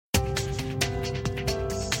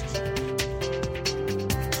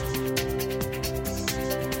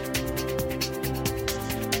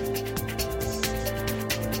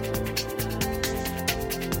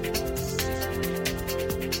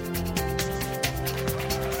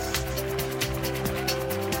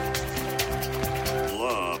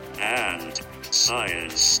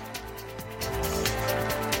science.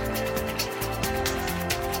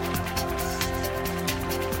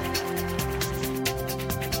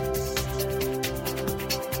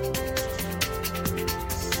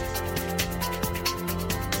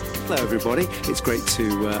 Hello, everybody. It's great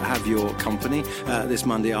to have your company this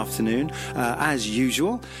Monday afternoon, as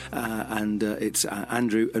usual. And it's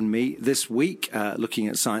Andrew and me this week looking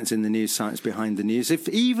at science in the news, science behind the news.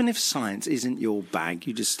 Even if science isn't your bag,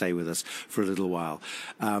 you just stay with us for a little while.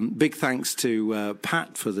 Big thanks to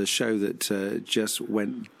Pat for the show that just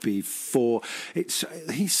went before.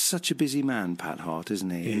 He's such a busy man, Pat Hart, isn't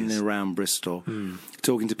he? In and around Bristol,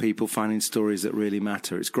 talking to people, finding stories that really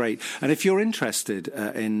matter. It's great. And if you're interested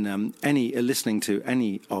in listening to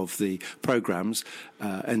any of the programmes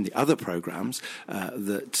and the other programmes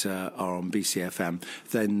that are on BCFM,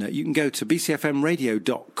 then you can go to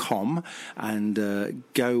bcfmradio.com and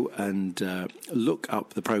go and look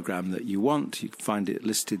up the programme that you want. You can find it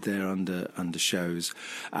listed there under shows,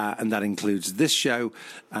 and that includes this show,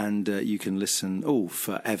 and you can listen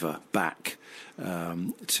forever back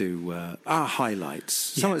to our highlights.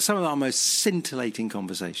 Some of our most scintillating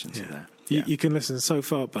conversations are there. You can listen so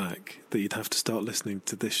far back that you'd have to start listening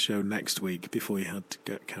to this show next week before you had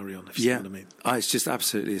to carry on, if you know what I mean. It's just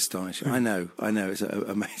absolutely astonishing. I know, it's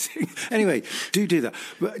amazing. Anyway, do that.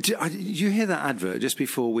 But did you hear that advert just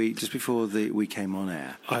before we came on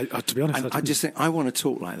air? To be honest, I just think I want to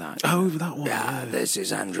talk like that. Oh, that one. Yeah, this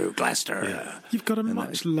is Andrew Glester. Yeah. You've got a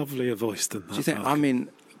much lovelier voice than that. Do you think? I mean,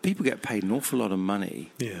 people get paid an awful lot of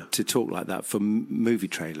money to talk like that for movie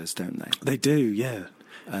trailers, don't they? They do, yeah.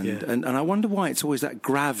 And I wonder why it's always that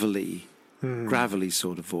gravelly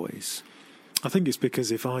sort of voice. I think it's because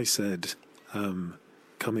if I said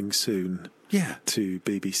coming soon to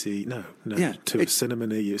BBC, to a cinema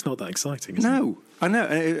near you, it's not that exciting, is it? I know.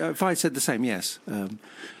 If I said the same, yes.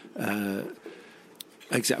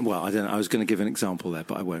 Exactly. Well, I don't know. I was going to give an example there,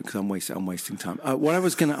 but I won't because I'm wasting time. What I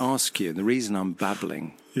was going to ask you, and the reason I'm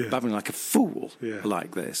babbling like a fool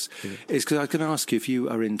like this, is because I was going to ask you if you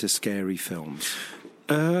are into scary films.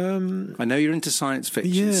 I know you're into science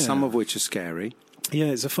fiction, some of which are scary. Yeah,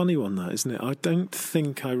 it's a funny one, that, isn't it? I don't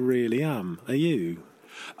think I really am. Are you?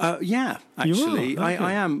 Yeah, actually, you are? Okay.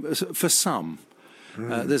 I am for some.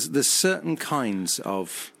 There's certain kinds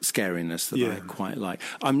of scariness that I quite like.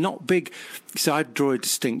 I'm not big, so I draw a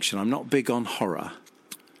distinction. I'm not big on horror.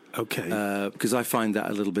 Okay. Because I find that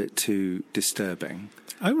a little bit too disturbing.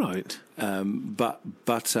 Oh, right. But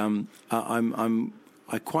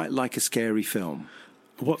I quite like a scary film.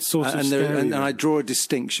 What sort of scary? And I draw a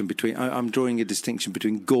distinction between. I'm drawing a distinction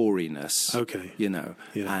between goriness,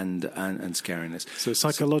 and scariness. So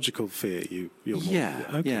psychological fear, you're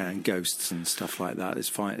more, and ghosts and stuff like that is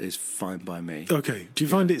fine by me. Okay. Do you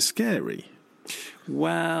find it scary?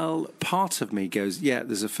 Well, part of me goes,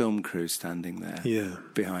 there's a film crew standing there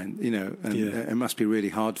behind, and it must be really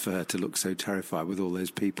hard for her to look so terrified with all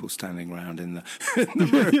those people standing around in the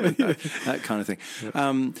room, that kind of thing.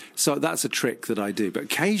 Yeah. So that's a trick that I do. But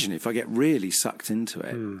occasionally, if I get really sucked into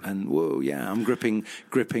it and, I'm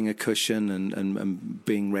gripping a cushion and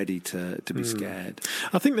being ready to be scared.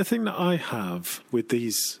 I think the thing that I have with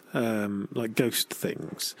these like ghost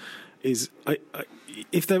things is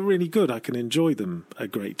if they're really good, I can enjoy them a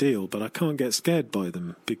great deal, but I can't get scared by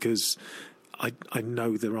them because I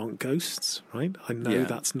know there aren't ghosts, right? I know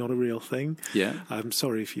that's not a real thing. Yeah. I'm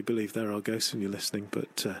sorry if you believe there are ghosts and you're listening,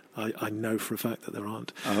 but I know for a fact that there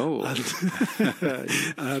aren't. Oh.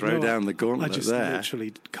 Throw down the gauntlet there. I just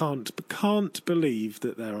literally can't believe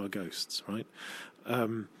that there are ghosts, right?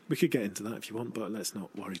 We could get into that if you want, but let's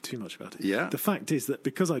not worry too much about it. Yeah. The fact is that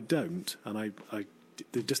because I don't, and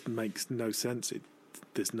it just makes no sense.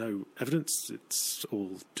 There's no evidence. It's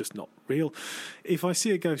all just not real. If I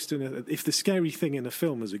see a ghost if the scary thing in a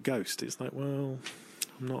film is a ghost, it's like, well,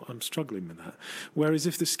 I'm struggling with that. Whereas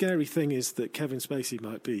if the scary thing is that Kevin Spacey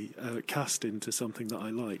might be cast into something that I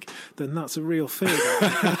like, then that's a real fear.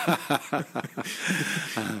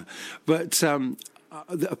 But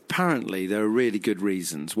apparently there are really good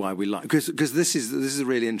reasons why we like, because this is a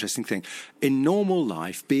really interesting thing. In normal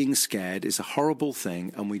life, being scared is a horrible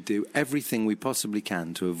thing, and we do everything we possibly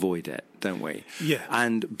can to avoid it, don't we? Yeah.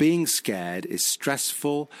 And being scared is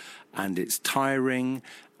stressful, and it's tiring,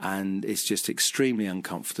 and it's just extremely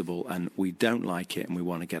uncomfortable, and we don't like it, and we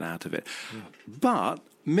want to get out of it. But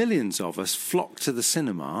millions of us flock to the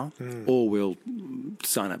cinema, or we'll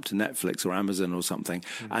sign up to Netflix or Amazon or something,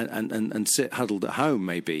 and sit huddled at home,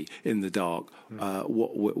 maybe in the dark,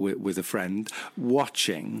 with a friend,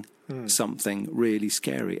 watching something really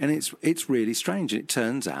scary. And it's really strange. And it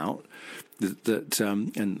turns out that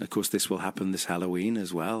and of course this will happen this Halloween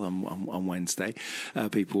as well on Wednesday.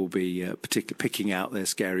 People will be particularly picking out their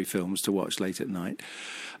scary films to watch late at night.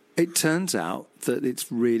 It turns out that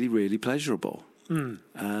it's really, really pleasurable.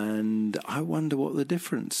 And I wonder what the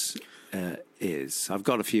difference is. I've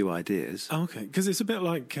got a few ideas. Okay, because it's a bit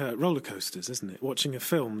like roller coasters, isn't it? Watching a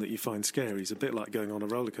film that you find scary is a bit like going on a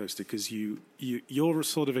roller coaster, because you're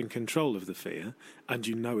sort of in control of the fear, and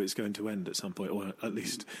you know it's going to end at some point, or at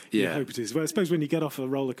least you hope it is. Well, I suppose when you get off a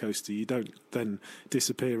roller coaster, you don't then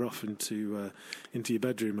disappear off into your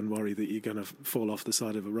bedroom and worry that you're going to fall off the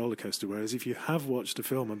side of a roller coaster. Whereas if you have watched a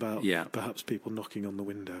film about perhaps people knocking on the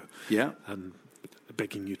window and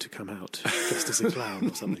begging you to come out dressed as a clown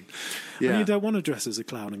or something, and you don't want to dress as a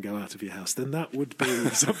clown and go out of your house, then that would be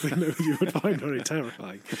something that you would find very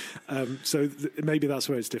terrifying. So maybe that's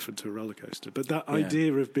where it's different to a roller coaster. But that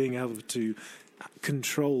idea of being able to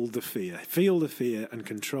control the fear, feel the fear and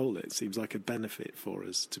control it, seems like a benefit for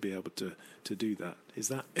us to be able to do that. Is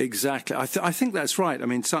that exactly? I think that's right. I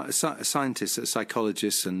mean, scientists,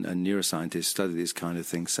 psychologists, and neuroscientists study this kind of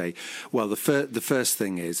thing. Say, well, the first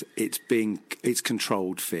thing is it's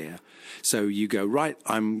controlled fear. So you go, right,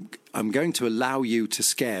 I'm going to allow you to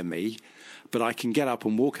scare me, but I can get up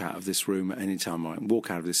and walk out of this room at any time. I can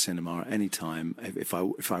walk out of this cinema at any time if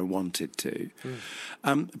I wanted to.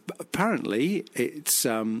 Apparently, it's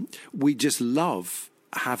we just love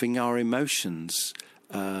having our emotions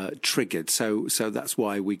triggered. So that's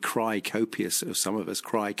why we cry copious, or some of us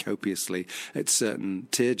cry copiously at certain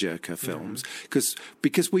tearjerker films,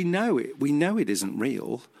 because we know it isn't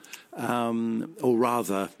real. Or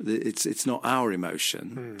rather, it's not our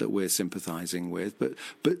emotion that we're sympathising with, but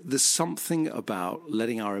there's something about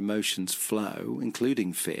letting our emotions flow,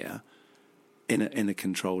 including fear, in a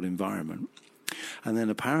controlled environment. And then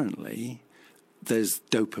apparently there's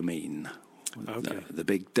dopamine, the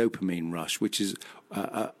big dopamine rush, which is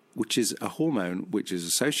a hormone which is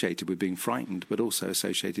associated with being frightened, but also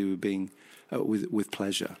associated with being with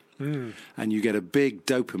pleasure. And you get a big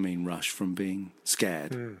dopamine rush from being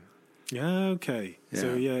scared. Yeah, okay. Yeah.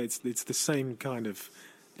 So it's the same kind of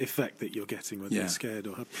effect that you're getting when you're scared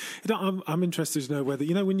or happy. I'm interested to know whether,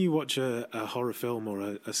 when you watch a horror film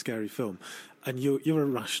or a scary film, and you're a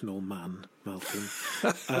rational man, Malcolm,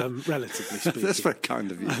 relatively speaking. That's very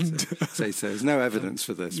kind of you to say so. There's no evidence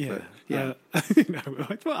for this, but well,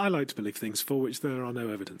 I like to believe things for which there are no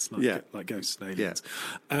evidence, like ghosts and aliens.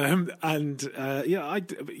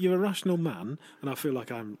 You're a rational man, and I feel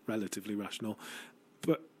like I'm relatively rational,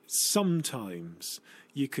 but sometimes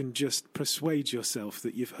you can just persuade yourself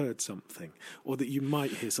that you've heard something, or that you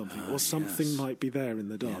might hear something, or something might be there in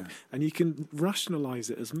the dark. And you can rationalise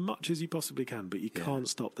it as much as you possibly can, but you can't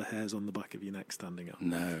stop the hairs on the back of your neck standing up.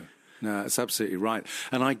 No, that's absolutely right.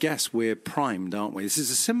 And I guess we're primed, aren't we? This is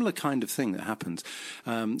a similar kind of thing that happens.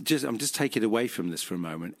 I'm just taking it away from this for a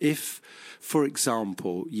moment. If, for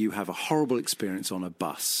example, you have a horrible experience on a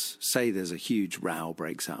bus, say there's a huge row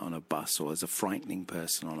breaks out on a bus, or there's a frightening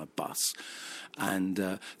person on a bus, and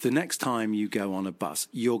the next time you go on a bus,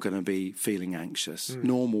 you're going to be feeling anxious.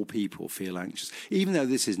 Normal people feel anxious. Even though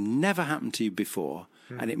this has never happened to you before,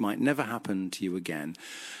 and it might never happen to you again,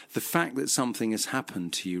 the fact that something has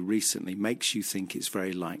happened to you recently makes you think it's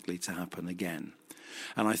very likely to happen again.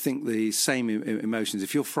 And I think the same emotions,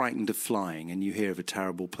 if you're frightened of flying and you hear of a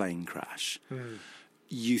terrible plane crash,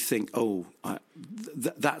 you think,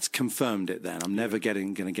 that's confirmed it then. I'm never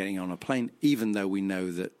getting on a plane, even though we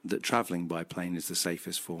know that travelling by plane is the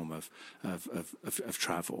safest form of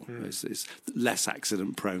travel. It's less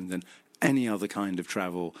accident prone than any other kind of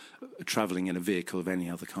travelling in a vehicle of any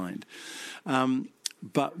other kind.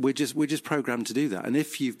 But we're just programmed to do that. And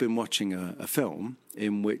if you've been watching a film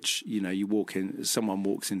in which you walk in, someone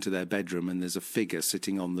walks into their bedroom and there's a figure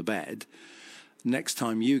sitting on the bed, next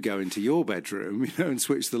time you go into your bedroom, and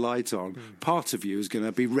switch the light on, part of you is going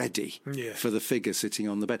to be ready for the figure sitting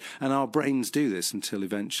on the bed. And our brains do this until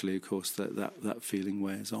eventually, of course, that feeling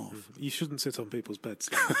wears off. You shouldn't sit on people's beds.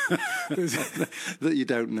 That you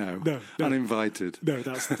don't know. No. Uninvited. No,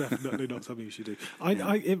 that's definitely not something you should do.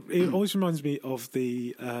 It always reminds me of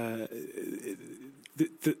the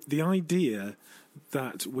idea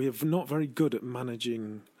that we're not very good at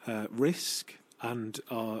managing risk, and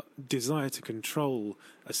our desire to control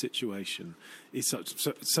a situation is such.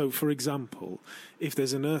 So, for example, if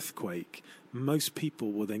there's an earthquake, most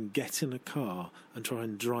people will then get in a car and try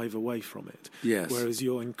and drive away from it. Yes. Whereas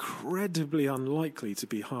you're incredibly unlikely to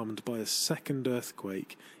be harmed by a second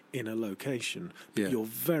earthquake in a location, but you're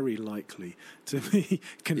very likely to be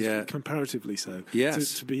comparatively so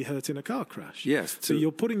to be hurt in a car crash. Yes. So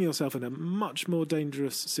you're putting yourself in a much more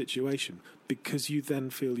dangerous situation because you then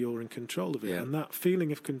feel you're in control of it. And that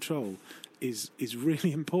feeling of control is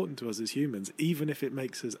really important to us as humans, even if it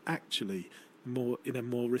makes us actually more in a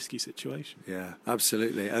more risky situation. Yeah,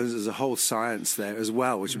 absolutely. And there's a whole science there as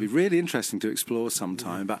well, which would be really interesting to explore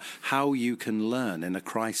sometime, about how you can learn in a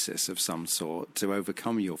crisis of some sort to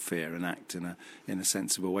overcome your fear and act in a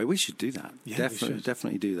sensible way. We should do that. Yeah,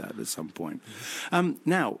 definitely do that at some point.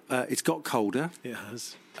 Now, it's got colder. It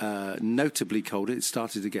has. Notably colder. It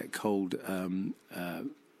started to get cold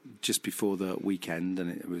just before the weekend,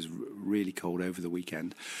 and it was really cold over the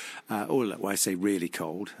weekend. Or well, I say really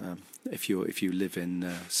cold. If you live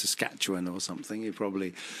in Saskatchewan or something, you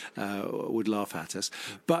probably would laugh at us.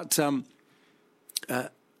 But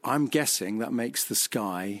I'm guessing that makes the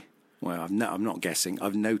sky. Well, I'm not guessing.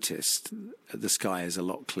 I've noticed the sky is a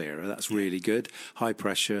lot clearer. That's really good. High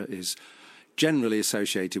pressure is generally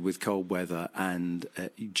associated with cold weather and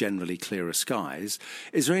generally clearer skies.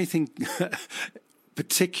 Is there anything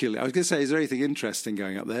particularly, I was going to say, is there anything interesting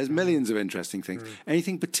going up there? There's millions of interesting things.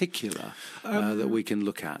 Anything particular that we can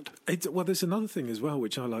look at? Well, there's another thing as well,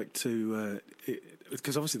 which I like to,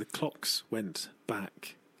 because obviously the clocks went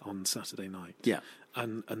back on Saturday night. Yeah.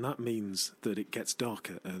 And that means that it gets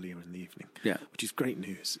darker earlier in the evening. Yeah. Which is great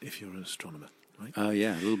news if you're an astronomer, right?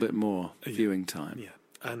 Yeah, a little bit more viewing time. Yeah.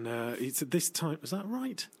 And it's at this time, is that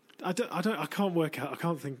right? I can't work out. I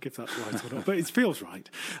can't think if that's right or not, but it feels right.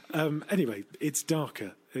 Anyway, it's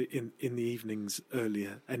darker in the evenings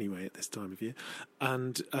earlier anyway at this time of year,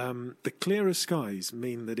 and the clearer skies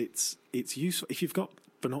mean that it's useful if you've got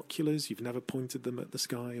binoculars, you've never pointed them at the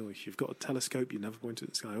sky, or if you've got a telescope, you've never pointed at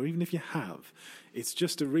the sky, or even if you have, it's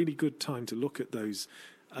just a really good time to look at those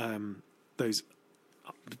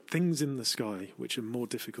things in the sky which are more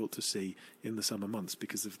difficult to see in the summer months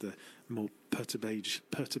because of the more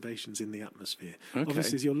perturbations in the atmosphere. Okay.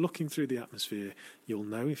 Obviously, as you're looking through the atmosphere, you'll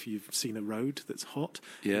know if you've seen a road that's hot,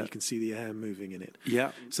 you can see the air moving in it.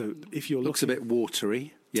 Yeah. So if you're looks a bit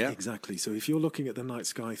watery. Yeah. Exactly. So if you're looking at the night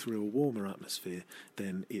sky through a warmer atmosphere,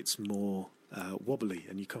 then it's more wobbly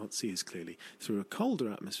and you can't see as clearly. Through a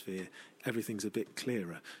colder atmosphere, everything's a bit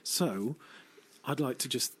clearer. So I'd like to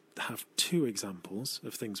just have two examples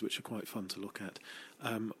of things which are quite fun to look at.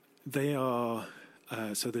 They are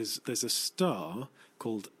so there's a star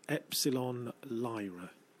called Epsilon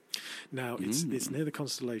Lyra. Now it's near the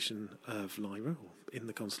constellation of Lyra, or in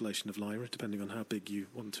the constellation of Lyra, depending on how big you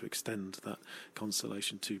want to extend that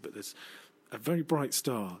constellation to. But there's a very bright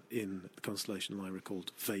star in the constellation Lyra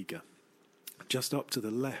called Vega. Just up to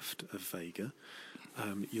the left of Vega,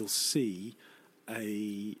 you'll see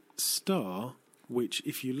a star which,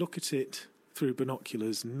 if you look at it through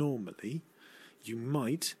binoculars normally, you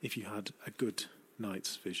might, if you had a good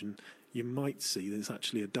night's vision, you might see that it's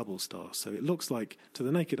actually a double star. So it looks like, to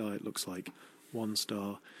the naked eye, it looks like one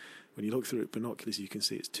star. When you look through it binoculars, you can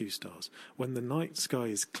see it's two stars. When the night sky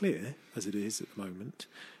is clear, as it is at the moment,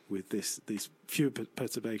 with these few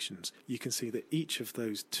perturbations, you can see that each of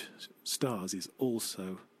those stars is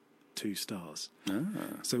also two stars.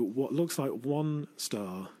 So what looks like one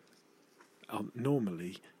star,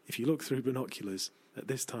 normally, if you look through binoculars at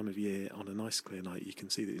this time of year on a nice clear night, you can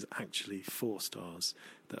see that it's actually four stars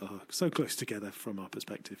that are so close together from our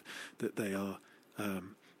perspective that they are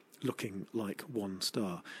looking like one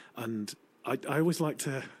star. And I always like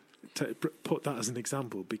to put that as an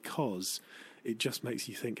example because it just makes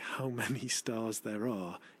you think how many stars there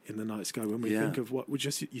are in the night sky. When we think of what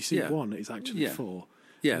you see one, it's actually four.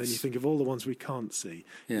 Yes. And then you think of all the ones we can't see.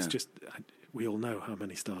 It's just, we all know how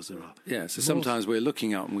many stars there are. Yeah, so sometimes we're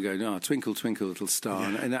looking up and we go, twinkle, twinkle, little star.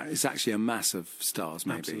 And it's actually a mass of stars,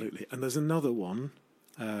 maybe. Absolutely. And there's another one.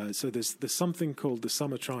 So there's something called the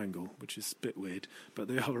Summer Triangle, which is a bit weird, but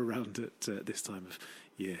they are around at this time of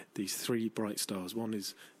year. These three bright stars. One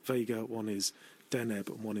is Vega, one is Deneb,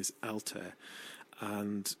 and one is Altair.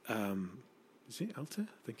 And is it Altair?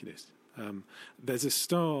 I think it is. There's a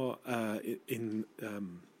star in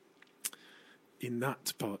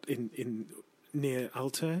that part, in near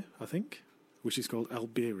Altair, I think, which is called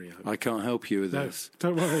Alberio. I can't help you with this.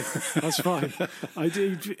 Don't worry, that's fine.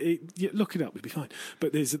 Look it up, it'll be fine.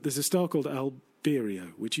 But there's a star called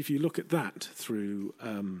Alberio, which if you look at that through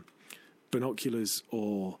binoculars,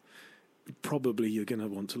 or probably you're going to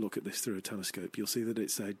want to look at this through a telescope, you'll see that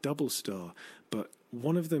it's a double star, but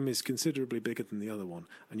one of them is considerably bigger than the other one,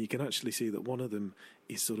 and you can actually see that one of them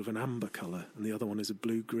is sort of an amber colour, and the other one is a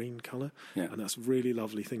blue-green colour. Yeah. And that's a really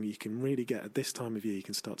lovely thing. You can really get, at this time of year, you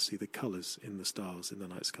can start to see the colours in the stars in the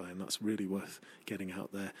night sky, and that's really worth getting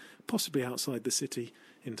out there, possibly outside the city,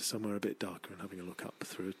 into somewhere a bit darker and having a look up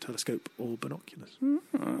through a telescope or binoculars.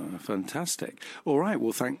 Fantastic. All right,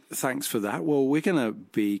 well, thanks for that. Well, we're going to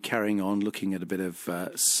be carrying on looking at a bit of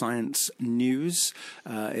science news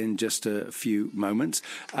in just a few moments.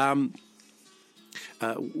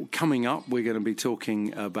 Coming up, we're going to be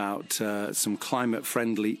talking about some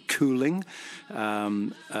climate-friendly cooling,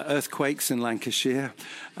 earthquakes in Lancashire,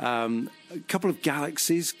 a couple of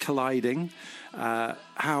galaxies colliding,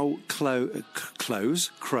 how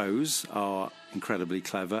crows are incredibly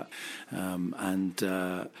clever, and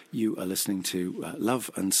you are listening to Love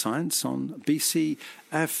and Science on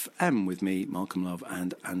BCFM with me, Malcolm Love,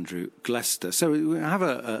 and Andrew Glester. So we have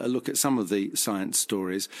a look at some of the science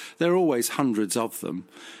stories. There are always hundreds of them,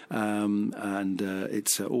 and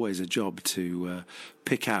it's always a job to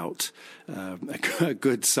pick out a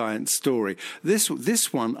good science story.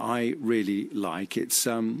 This one I really like. It's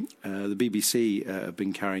the BBC have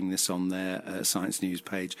been carrying this on their Science News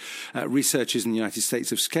page. Researchers in the United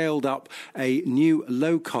States have scaled up a new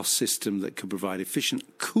low-cost system that could provide efficient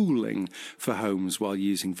cooling for homes while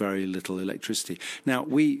using very little electricity. Now,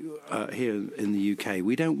 we here in the UK,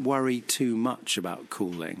 we don't worry too much about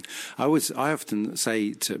cooling. I often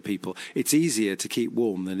say to people, it's easier to keep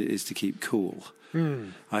warm than it is to keep cool.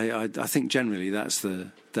 I think generally that's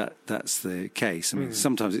the case. I mean,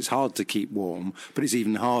 sometimes it's hard to keep warm, but it's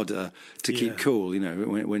even harder to keep cool. You know,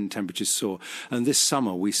 when temperatures soar. And this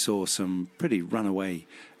summer we saw some pretty runaway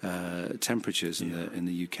temperatures in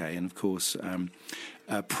the UK, and of course.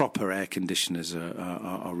 Proper air conditioners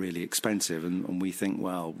are really expensive, and we think,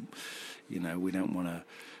 well, you know, we don't want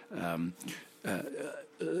to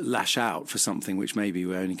lash out for something which maybe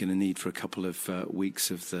we're only going to need for a couple of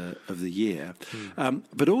weeks of the year.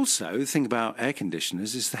 But also, the thing about air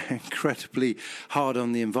conditioners is they're incredibly hard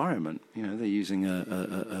on the environment. You know, they're using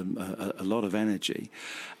a lot of energy,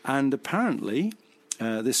 and apparently.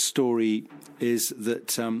 This story is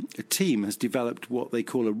that a team has developed what they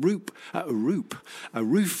call a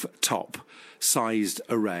rooftop-sized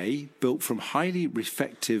array built from highly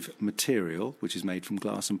reflective material, which is made from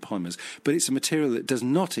glass and polymers. But it's a material that does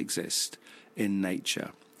not exist in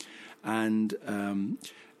nature. And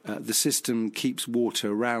the system keeps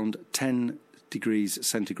water around 10 degrees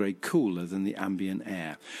centigrade cooler than the ambient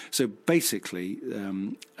air. So basically,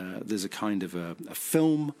 there's a kind of a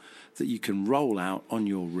film that you can roll out on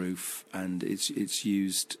your roof, and it's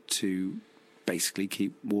used to basically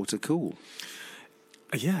keep water cool.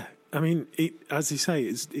 Yeah, I mean, as you say,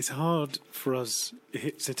 it's hard for us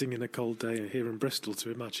sitting in a cold day here in Bristol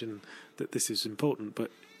to imagine that this is important, but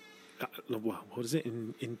well, what is it?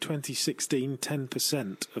 In 2016,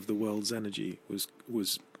 10% of the world's energy was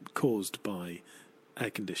caused by air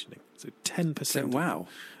conditioning. So 10%. Wow.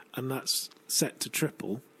 And that's set to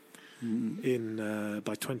triple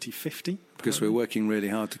by 2050. Because we're working really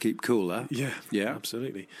hard to keep cooler. Yeah,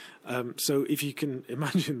 absolutely. So if you can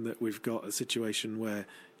imagine that we've got a situation where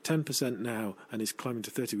 10% now and it's climbing to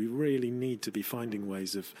 30, we really need to be finding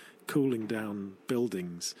ways of cooling down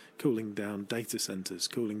buildings, cooling down data centres,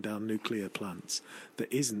 cooling down nuclear plants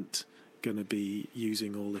that isn't going to be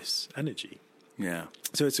using all this energy. Yeah.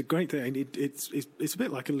 So it's a great thing. It's a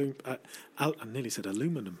bit like I nearly said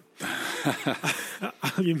aluminum.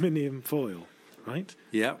 Aluminium foil, right?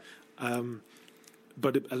 Yeah.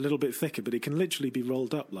 But a little bit thicker, but it can literally be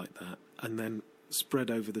rolled up like that and then spread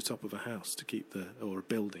over the top of a house to keep or a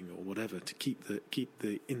building or whatever, to keep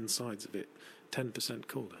the insides of it 10%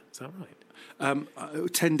 cooler. Is that right?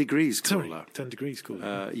 10 degrees cooler. Sorry, 10 degrees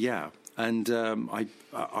cooler. Yeah. And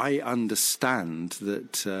I understand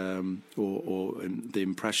that, or the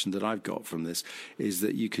impression that I've got from this is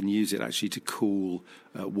that you can use it actually to cool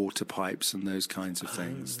water pipes and those kinds of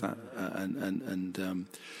things.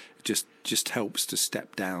 Just helps to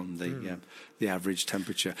step down the average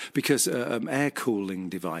temperature, because air cooling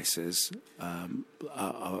devices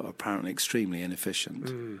are apparently extremely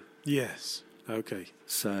inefficient. Yes. Okay.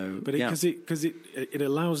 So, but because it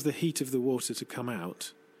allows the heat of the water to come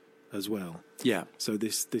out as well. Yeah. So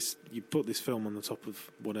this you put this film on the top of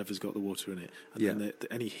whatever's got the water in it, and then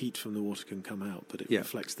any heat from the water can come out, but it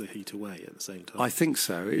reflects the heat away at the same time. I think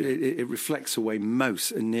so. It reflects away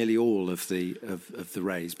most and nearly all of the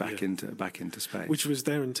rays back into space, which was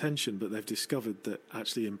their intention, but they've discovered that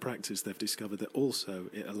actually in practice they've discovered that also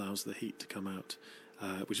it allows the heat to come out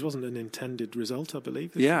which wasn't an intended result, I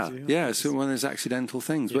believe. So one of those accidental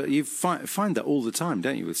things. But you find that all the time,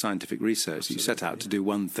 don't you, with scientific research? Absolutely, you set out to do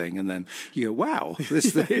one thing, and then you go, wow,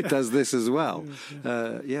 it does this as well.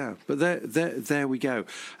 But there we go.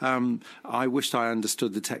 I wished I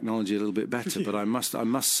understood the technology a little bit better, but I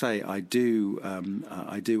must say I do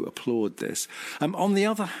applaud this. On the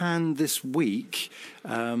other hand, this week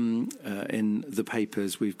in the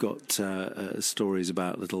papers we've got stories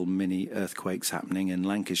about little mini earthquakes happening in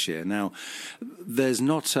Lancashire. Now, there's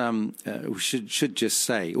not. We should just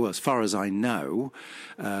say, well, as far as I know,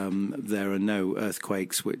 there are no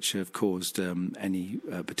earthquakes which have caused any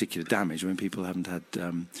particular damage. I mean, people haven't had,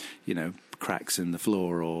 cracks in the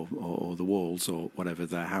floor or the walls or whatever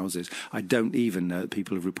their houses. I don't even know that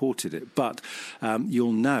people have reported it. But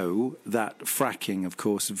you'll know that fracking, of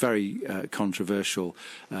course, a very controversial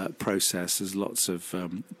process. There's lots of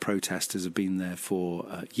protesters have been there for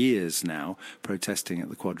years now, protesting at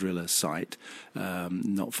the Quadrilla site,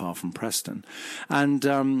 not far from Preston. And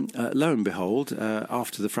lo and behold,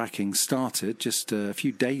 after the fracking started, just a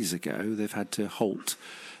few days ago, they've had to halt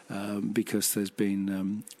because there's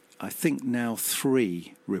been... I think now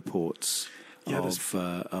 3 reports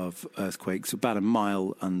of earthquakes about a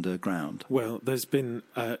mile underground. Well, there's been,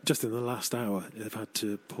 just in the last hour, they've had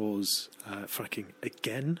to pause fracking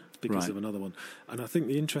again because of another one. And I think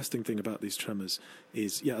the interesting thing about these tremors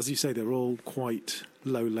is, as you say, they're all quite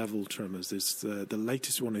low-level tremors. There's the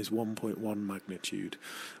latest one is 1.1 magnitude,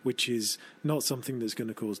 which is not something that's going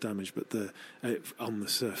to cause damage, but on the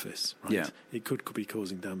surface, right? Yeah. It could be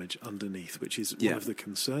causing damage underneath, which is one of the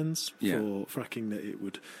concerns for fracking, that it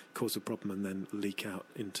would cause a problem and then leak out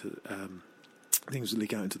into things would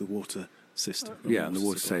leak out into the water system. And the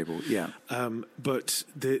water table. But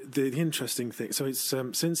the interesting thing, so it's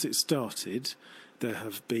since it started, there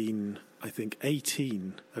have been, I think,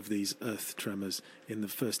 18 of these earth tremors in the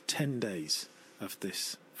first 10 days of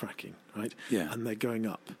this fracking, right? Yeah. And they're going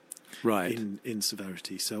up in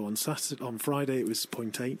severity. So on Friday it was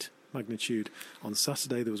 0.8 magnitude. On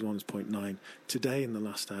Saturday there was one was 0.9. Today, in the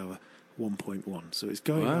last hour, 1.1. So it's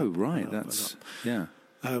going up. Oh, right. That's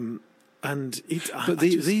and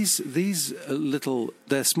these little,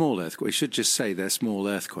 they're small earthquakes. We should just say they're small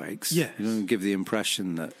earthquakes. Yes. You don't give the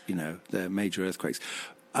impression that, they're major earthquakes.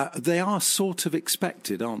 They are sort of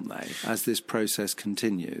expected, aren't they, as this process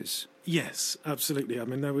continues? Yes, absolutely. I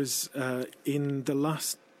mean, there was, in the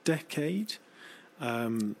last decade,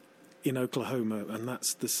 in Oklahoma, and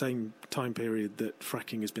that's the same time period that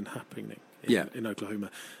fracking has been happening in Oklahoma,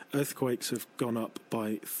 earthquakes have gone up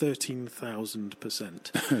by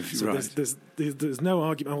 13,000%. So there's no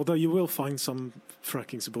argument, although you will find some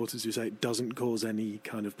fracking supporters who say it doesn't cause any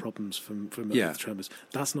kind of problems from earth tremors.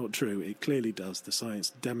 That's not true. It clearly does. The science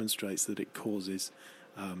demonstrates that it causes,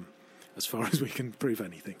 as far as we can prove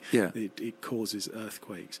anything, it causes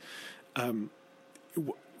earthquakes.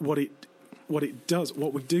 What it does,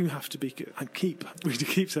 what we do have to be, we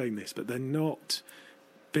keep saying this, but they're not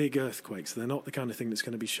big earthquakes. They're not the kind of thing that's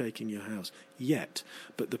going to be shaking your house yet.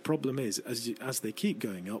 But the problem is, as they keep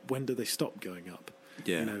going up, when do they stop going up?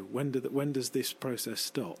 Yeah. When does this process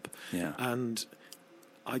stop? Yeah. And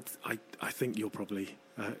I think you're probably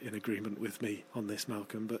in agreement with me on this,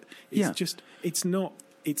 Malcolm. But it's not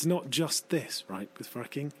just this, right? With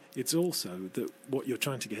fracking, it's also that what you're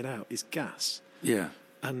trying to get out is gas. Yeah.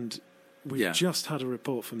 And we've just had a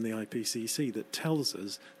report from the IPCC that tells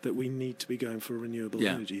us that we need to be going for renewable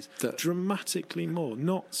energies dramatically more,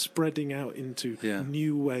 not spreading out into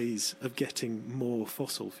new ways of getting more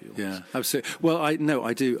fossil fuels. Yeah, absolutely. Well,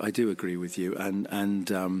 I do agree with you,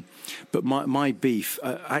 and but my beef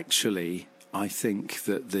actually. I think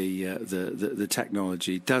that the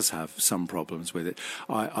technology does have some problems with it.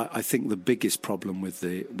 I think the biggest problem with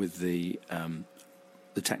the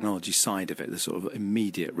technology side of it, the sort of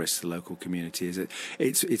immediate risk to the local community, is that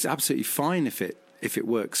it's absolutely fine if it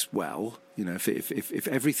works well. If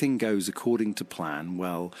everything goes according to plan,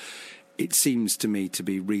 well, it seems to me to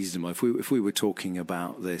be reasonable. If we were talking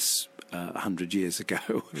about this 100 years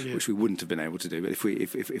ago, which we wouldn't have been able to do, but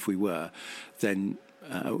if we were, then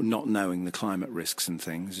not knowing the climate risks and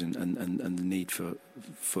things and the need for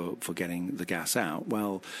getting the gas out,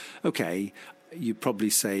 well, okay. You'd probably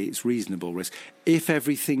say it's reasonable risk. If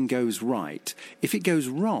everything goes right, if it goes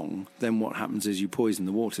wrong, then what happens is you poison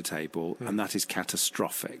the water table, and that is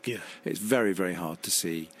catastrophic. Yeah. It's very, very hard to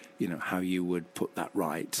see, how you would put that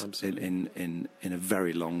right in a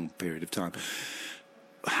very long period of time.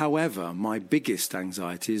 However, my biggest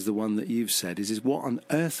anxiety is the one that you've said, is what on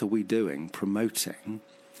earth are we doing promoting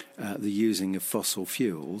the using of fossil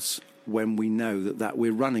fuels when we know that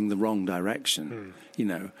we're running the wrong direction. You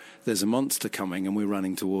know, there's a monster coming and we're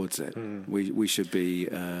running towards it. We should be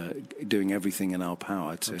doing everything in our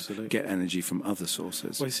power to get energy from other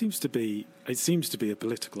sources. Well, it seems to be a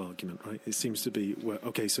political argument, right? It seems to be, well,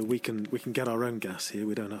 okay, so we can get our own gas here.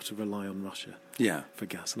 We don't have to rely on Russia for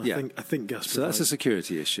gas. And I think gas. So that's a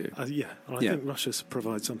security issue. And I think Russia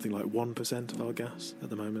provides something like 1% of our gas at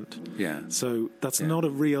the moment. Yeah. So that's not a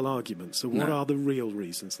real argument. So what are the real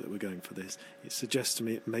reasons that we're going for this? It suggests to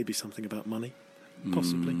me it may be something about money.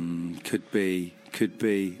 Possibly. Could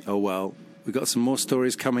be. Oh, well, we've got some more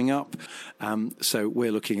stories coming up. So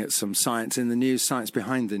we're looking at some science in the news, science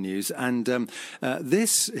behind the news. And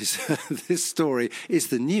this story is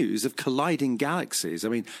the news of colliding galaxies. I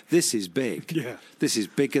mean, this is big. Yeah. This is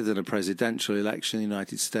bigger than a presidential election in the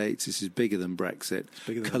United States. This is bigger than Brexit. It's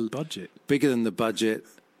bigger than the budget. Bigger than the budget.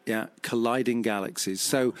 Yeah, colliding galaxies.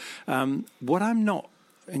 So what I'm not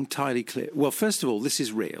entirely clear. Well, first of all, this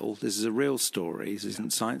is real. This is a real story. This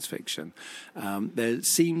isn't science fiction. There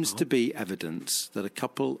seems to be evidence that a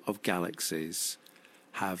couple of galaxies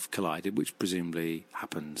have collided, which presumably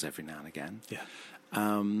happens every now and again. Yeah.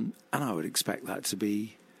 And I would expect that to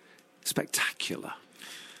be spectacular.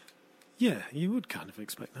 Yeah, you would kind of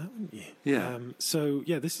expect that, wouldn't you? Yeah.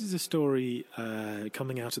 This is a story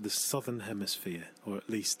coming out of the southern hemisphere, or at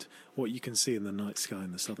least what you can see in the night sky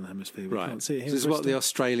in the southern hemisphere. We can't see it here. This is what the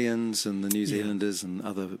Australians and the New Zealanders and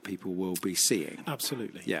other people will be seeing.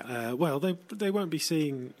 Absolutely. Yeah. They won't be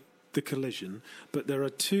seeing the collision, but there are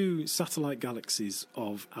two satellite galaxies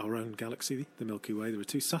of our own galaxy, the Milky Way. There are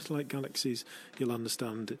two satellite galaxies. You'll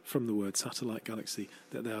understand from the word satellite galaxy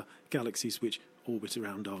that they are galaxies which orbit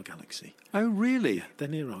around our galaxy. Oh, really? Yeah, they're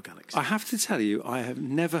near our galaxy. I have to tell you, I have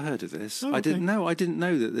never heard of this. Oh, okay. I didn't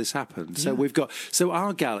know that this happened. So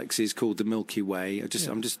our galaxy is called the Milky Way.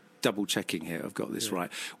 I'm just double checking here. I've got this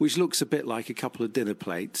right, which looks a bit like a couple of dinner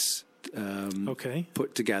plates.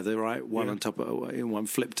 Put together, right? One on top of one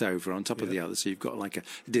flipped over on top of the other, so you've got like a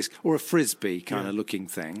disc or a frisbee kind of looking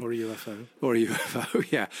thing, or a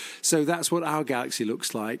UFO. Yeah. So that's what our galaxy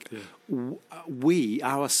looks like. Yeah.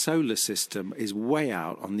 Our solar system is way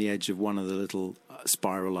out on the edge of one of the little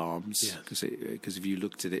spiral arms. Because if you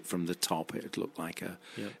looked at it from the top, it would look like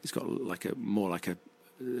it's got more like a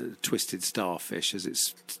twisted starfish as it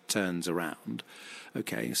turns around.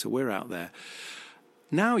 Okay, so we're out there.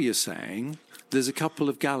 Now you're saying there's a couple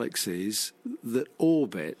of galaxies that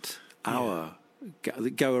orbit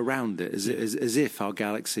that go around it as if our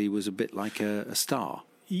galaxy was a bit like a star.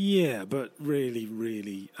 Yeah, but really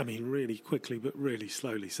quickly, but really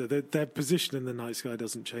slowly. So their position in the night sky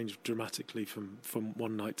doesn't change dramatically from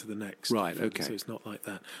one night to the next. Right, okay. So it's not like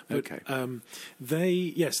that. But, okay.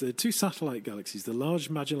 there are two satellite galaxies, the Large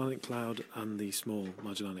Magellanic Cloud and the Small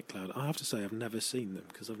Magellanic Cloud. I have to say I've never seen them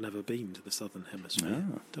because I've never been to the southern hemisphere.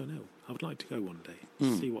 Oh. Don't know. I would like to go one day,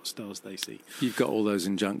 see what stars they see. You've got all those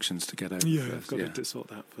injunctions to get over first. I've got to sort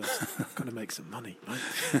that first. I've got to make some money, right?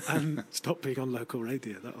 And stop being on local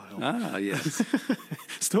radio. That'll help. Ah, yes.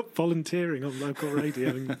 Stop volunteering on local radio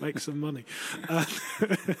and make some money.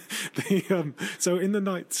 So in the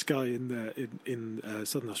night sky in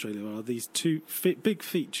southern Australia are these two big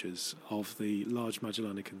features of the Large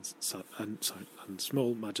Magellanic and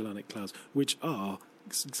Small Magellanic Clouds, which are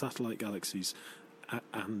satellite galaxies.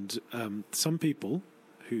 And some people,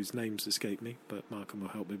 whose names escape me, but Markham will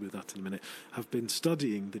help me with that in a minute, have been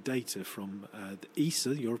studying the data from the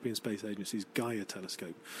ESA, the European Space Agency's Gaia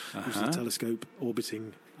telescope, which is a telescope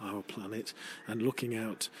orbiting our planet and looking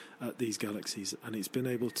out at these galaxies. And it's been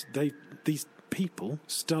able to... These people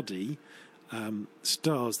study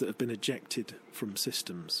stars that have been ejected from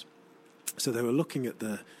systems. So they were looking at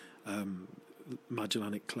the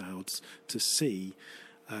Magellanic Clouds to see...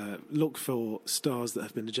 look for stars that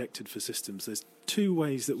have been ejected for systems. There's two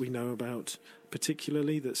ways that we know about,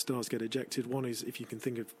 particularly, that stars get ejected. One is if you can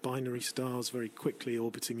think of binary stars very quickly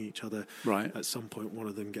orbiting each other. Right. At some point, one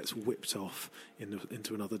of them gets whipped off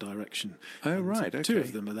into another direction. Oh, and right. Okay. Two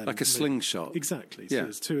of them are then like a slingshot. Exactly. So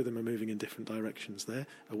there's two of them are moving in different directions there,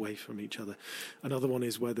 away from each other. Another one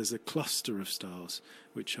is where there's a cluster of stars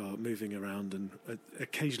which are moving around, and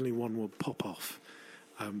occasionally one will pop off.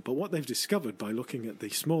 But what they've discovered by looking at the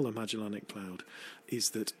smaller Magellanic Cloud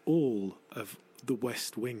is that all of the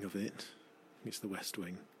west wing of it, it's the west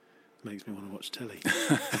wing, makes me want to watch telly.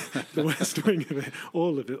 The west wing of it,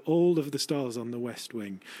 all of the stars on the west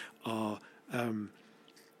wing are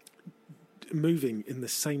moving in the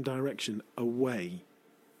same direction away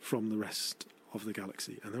from the rest of the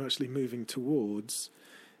galaxy. And they're actually moving towards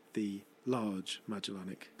the Large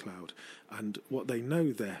Magellanic Cloud. And what they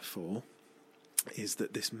know, therefore... is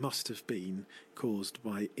that this must have been caused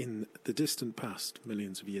by, in the distant past,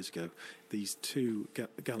 millions of years ago, these two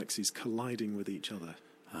galaxies colliding with each other.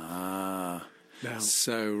 Ah. Now,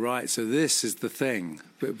 So this is the thing.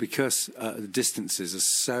 But because the distances are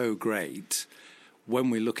so great, when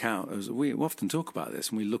we look out, as we often talk about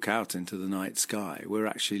this, when we look out into the night sky, we're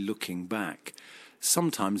actually looking back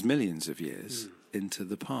sometimes millions of years into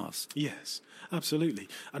the past. yes, absolutely.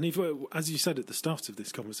 And if, as you said at the start of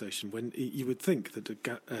this conversation, when you would think that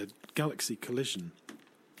a galaxy collision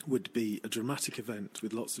would be a dramatic event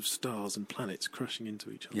with lots of stars and planets crashing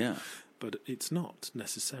into each other. Yeah. But it's not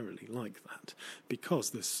necessarily like that,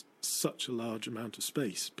 because there's such a large amount of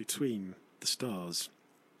space between the stars.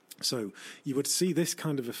 So you would see this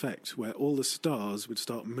kind of effect where all the stars would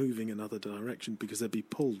start moving in another direction because they'd be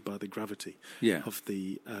pulled by the gravity of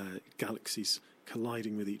the galaxies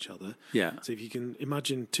colliding with each other. Yeah. So if you can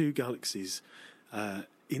imagine two galaxies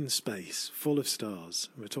in space full of stars,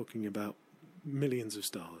 we're talking about millions of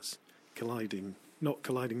stars colliding, not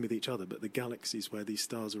colliding with each other, but the galaxies where these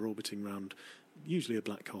stars are orbiting around, usually a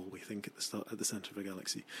black hole, we think, at the centre of a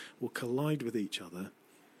galaxy, will collide with each other.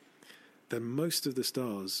 Then most of the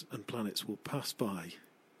stars and planets will pass by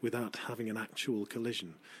without having an actual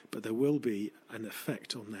collision, but there will be an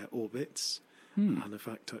effect on their orbits, an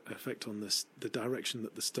effect on the direction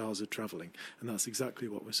that the stars are travelling, and that's exactly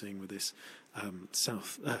what we're seeing with this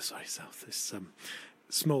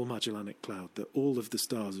Small Magellanic Cloud. That all of the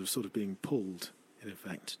stars are sort of being pulled, in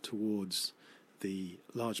effect, towards the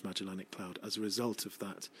Large Magellanic Cloud as a result of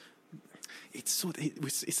that. It's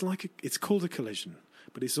called a collision,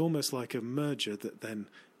 but it's almost like a merger that then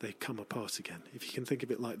they come apart again. If you can think of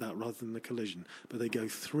it like that, rather than the collision, but they go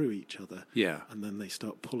through each other, and then they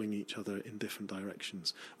start pulling each other in different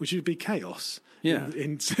directions, which would be chaos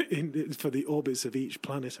for the orbits of each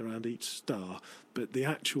planet around each star. But the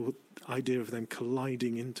actual idea of them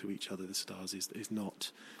colliding into each other, the stars, is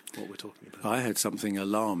not what we're talking about. I heard something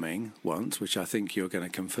alarming once, which I think you're going to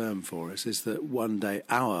confirm for us, is that one day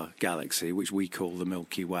our galaxy, which we call the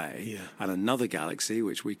Milky Way, and another galaxy,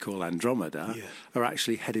 which we call Andromeda, are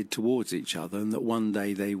actually headed towards each other, and that one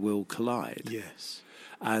day they will collide. Yes.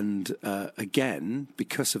 And again,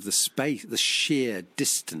 because of the space, the sheer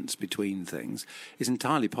distance between things, it's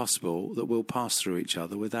entirely possible that we'll pass through each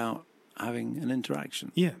other without having an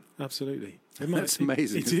interaction. Yeah, absolutely. That's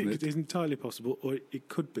amazing, isn't it? It is entirely possible, or it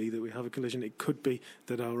could be that we have a collision. It could be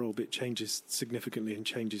that our orbit changes significantly and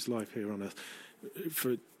changes life here on Earth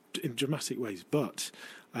in dramatic ways. But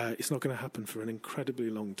it's not going to happen for an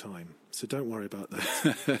incredibly long time. So don't worry about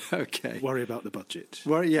that. Okay. Worry about the budget.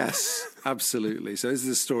 Well, yes, absolutely. So this is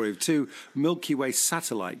the story of two Milky Way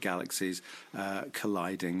satellite galaxies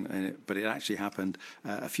colliding, but it actually happened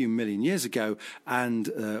a few million years ago,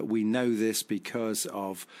 and we know this because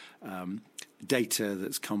of data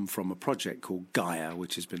that's come from a project called Gaia,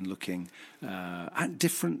 which has been looking at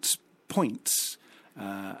different points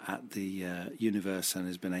at the universe and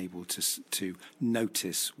has been able to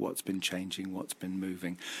notice what's been changing, what's been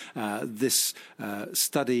moving. This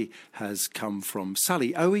study has come from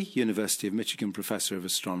Sally Owie, University of Michigan Professor of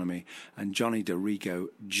Astronomy, and Johnny Dorigo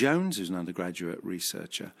Jones, who's an undergraduate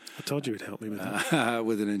researcher. I told you it'd help me with that.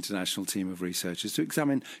 With an international team of researchers to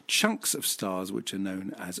examine chunks of stars which are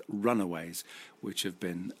known as runaways, which have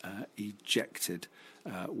been ejected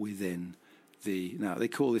within now they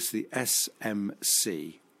call this the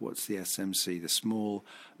SMC. What's the SMC? The Small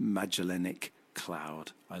Magellanic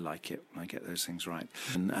Cloud. I like it when I get those things right.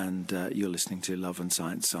 And you're listening to Love and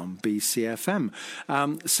Science on BCFM.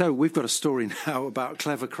 So we've got a story now about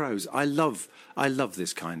clever crows. I love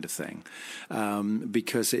this kind of thing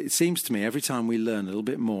because it seems to me every time we learn a little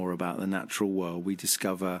bit more about the natural world, we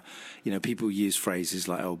discover, people use phrases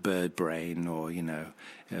like, bird brain or,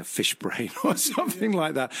 fish brain or something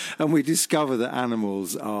like that. And we discover that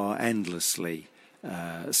animals are endlessly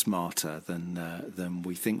smarter than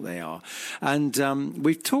we think they are. And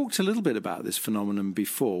we've talked a little bit about this phenomenon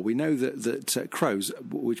before. We know that crows,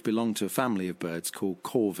 which belong to a family of birds called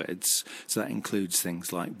corvids, so that includes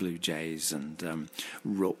things like blue jays and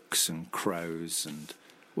rooks and crows and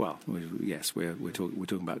we're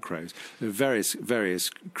talking about crows. There are various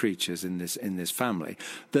creatures in this family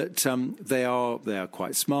that they are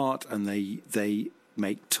quite smart, and they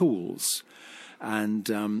make tools.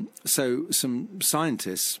 And so some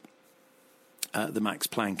scientists at the Max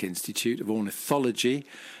Planck Institute of Ornithology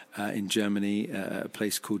in Germany, a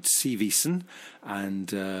place called Seewiesen,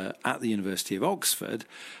 and at the University of Oxford,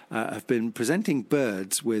 have been presenting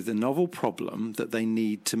birds with a novel problem that they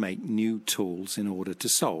need to make new tools in order to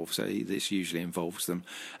solve. So this usually involves them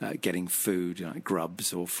getting food, like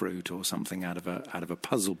grubs or fruit or something out of a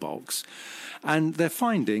puzzle box. And they're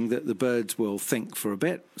finding that the birds will think for a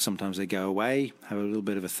bit. Sometimes they go away, have a little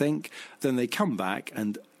bit of a think, then they come back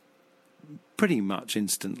and pretty much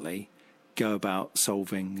instantly go about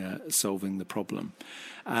solving the problem.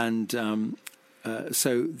 And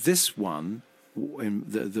so this one,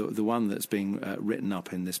 the one that's being written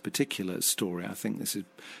up in this particular story, I think this is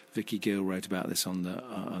Vicky Gill wrote about this on the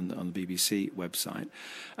BBC website,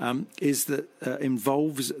 is that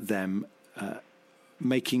involves them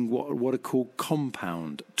making what are called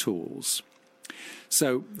compound tools.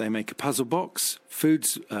 So they make a puzzle box,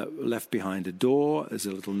 food's left behind a door, there's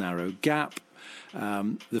a little narrow gap,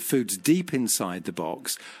 the food's deep inside the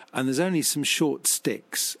box, and there's only some short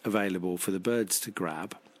sticks available for the birds to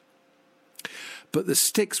grab. But the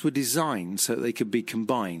sticks were designed so that they could be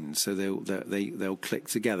combined, so they'll click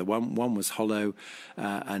together. One was hollow,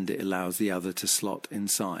 and it allows the other to slot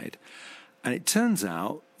inside. And it turns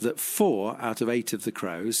out that 4 out of 8 of the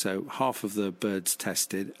crows, so half of the birds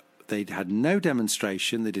tested, they'd had no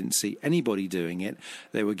demonstration, they didn't see anybody doing it,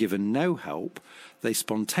 they were given no help, they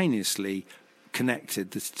spontaneously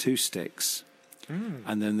connected the 2 sticks,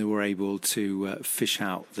 and then they were able to fish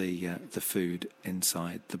out the food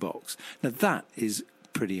inside the box. Now that is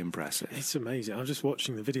pretty impressive. It's amazing. I'm just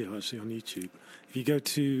watching the video actually on YouTube. If you go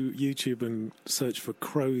to YouTube and search for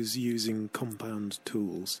crows using compound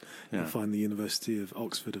tools, you'll find the University of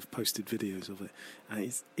Oxford have posted videos of it.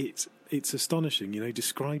 And it's astonishing. You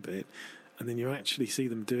describe it, and then you actually see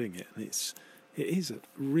them doing it, and it is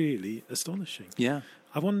really astonishing. Yeah.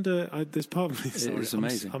 I wonder, there's part of me, sorry, it's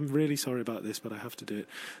amazing. I'm really sorry about this, but I have to do it.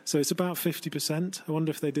 So it's about 50%. I wonder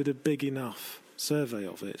if they did a big enough survey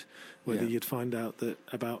of it, whether you'd find out that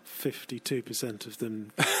about 52% of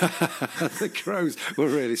them... The crows were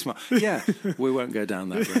really smart. Yeah, we won't go down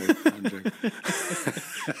that road, Andrew.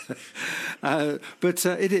 But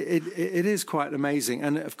it is quite amazing.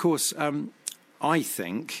 And, of course, I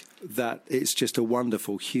think that it's just a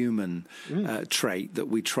wonderful human trait that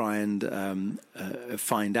we try and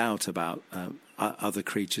find out about other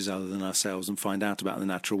creatures other than ourselves and find out about the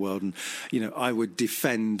natural world. And, I would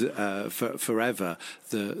defend forever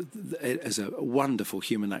it as a wonderful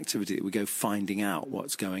human activity that we go finding out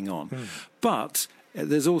what's going on. But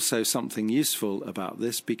there's also something useful about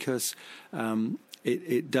this because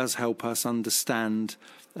it does help us understand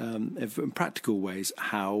in practical ways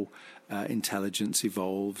how intelligence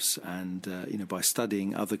evolves, and by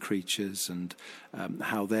studying other creatures and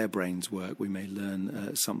how their brains work, we may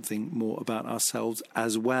learn something more about ourselves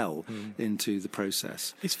as well into the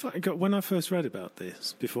process. It's funny, when I first read about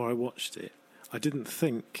this, before I watched it, I didn't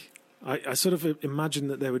think... I sort of imagined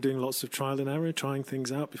that they were doing lots of trial and error, trying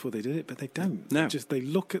things out before they did it, but they don't. No. They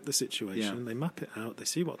look at the situation, they map it out, they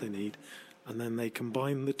see what they need, and then they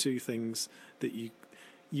combine the two things that you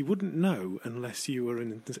wouldn't know unless you were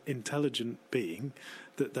an intelligent being,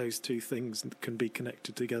 that those two things can be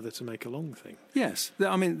connected together to make a long thing. Yes.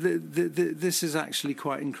 I mean, this is actually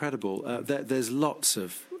quite incredible.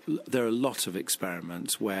 There are a lot of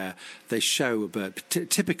experiments where they show a bird,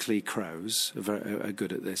 typically crows are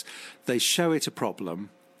good at this, they show it a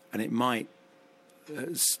problem and it might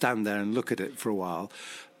stand there and look at it for a while.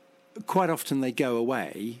 Quite often they go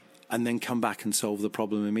away and then come back and solve the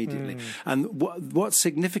problem immediately. And what's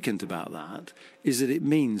significant about that is that it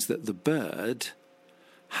means that the bird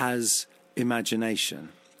has imagination.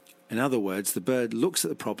 In other words, the bird looks at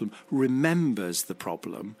the problem, remembers the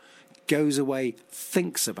problem, goes away,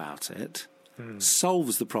 thinks about it,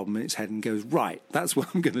 solves the problem in its head and goes, right, that's what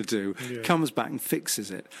I'm going to do, comes back and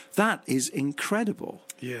fixes it. That is incredible.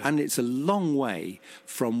 Yeah. And it's a long way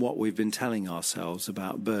from what we've been telling ourselves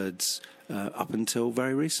about birds up until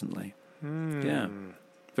very recently. Yeah.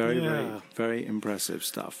 Very, very impressive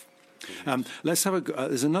stuff. Let's have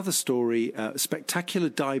there's another story. Spectacular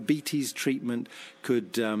diabetes treatment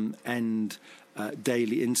could end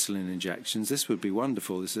daily insulin injections. This would be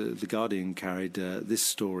wonderful. The Guardian carried this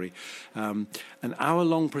story. An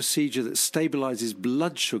hour-long procedure that stabilizes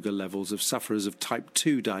blood sugar levels of sufferers of type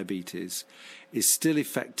 2 diabetes is still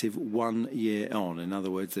effective 1 year on. In other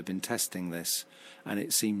words, they've been testing this, and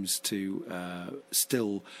it seems to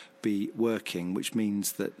still be working, which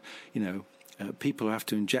means that, people who have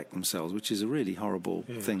to inject themselves, which is a really horrible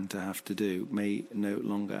thing to have to do, may no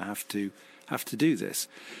longer have to do this.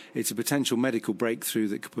 It's a potential medical breakthrough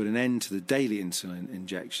that could put an end to the daily insulin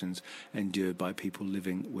injections endured by people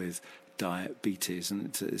living with diabetes,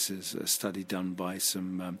 and this is a study done by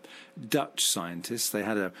some Dutch scientists. They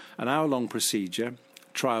had an hour-long procedure,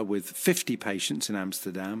 trial with 50 patients in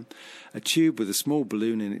Amsterdam. A tube with a small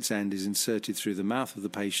balloon in its end is inserted through the mouth of the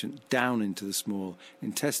patient down into the small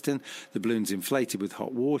intestine. The balloon's inflated with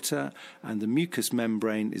hot water, and the mucous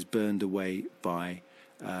membrane is burned away by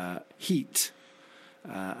heat.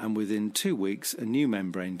 And within 2 weeks, a new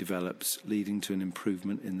membrane develops, leading to an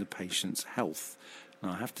improvement in the patient's health.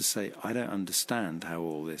 Now, I have to say, I don't understand how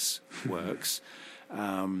all this works,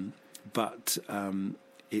 but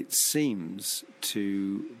it seems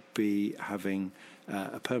to be having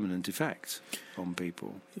a permanent effect on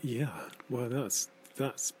people. Yeah, well,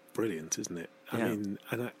 that's brilliant, isn't it? I Yeah. mean,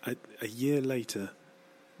 and a year later,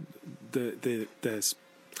 there's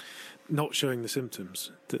not showing the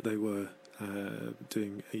symptoms that they were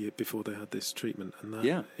doing a year before they had this treatment. And that,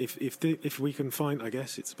 Yeah. if we can find, I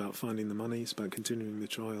guess it's about finding the money, it's about continuing the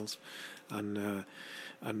trials, and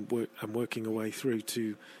working a way through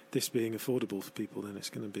to this being affordable for people, then it's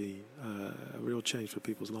going to be a real change for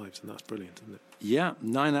people's lives, and that's brilliant, isn't it? Yeah,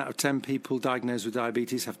 9 out of 10 people diagnosed with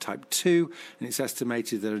diabetes have type 2, and it's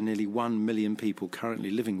estimated there are nearly 1 million people currently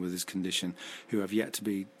living with this condition who have yet to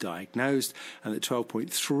be diagnosed, and that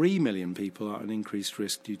 12.3 million people are at an increased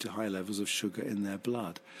risk due to high levels of sugar in their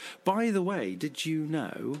blood. By the way, did you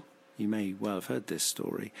know, you may well have heard this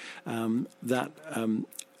story, that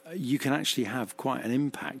you can actually have quite an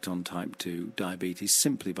impact on type 2 diabetes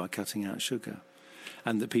simply by cutting out sugar,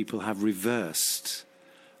 and that people have reversed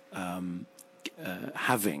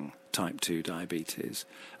having type 2 diabetes.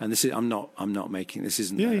 And this is I'm not making this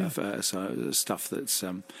isn't stuff that's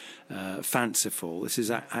fanciful. This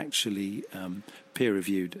is actually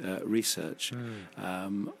peer-reviewed research.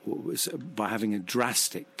 By having a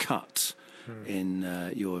drastic cut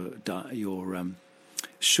in your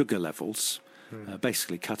sugar levels.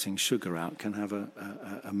 Basically, cutting sugar out can have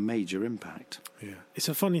a major impact. Yeah, it's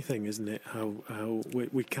a funny thing, isn't it? How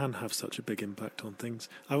we can have such a big impact on things.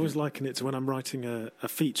 I always liken it to when I'm writing a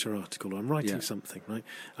feature article, or I'm writing something, right?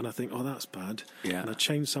 And I think, oh, that's bad. Yeah. And I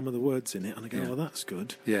change some of the words in it, and I go, oh, that's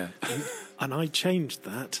good. Yeah. And I changed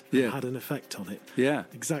that and had an effect on it. Yeah.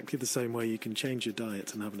 Exactly the same way you can change your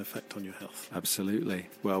diet and have an effect on your health. Absolutely.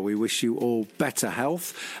 Well, we wish you all better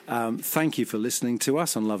health. Thank you for listening to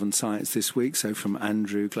us on Love and Science this week. So from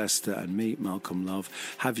Andrew Glester and me, Malcolm Love,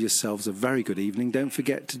 have yourselves a very good evening. Don't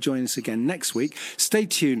forget to join us again next week. Stay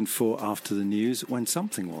tuned for After the News, when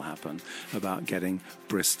something will happen about getting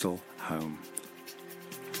Bristol home.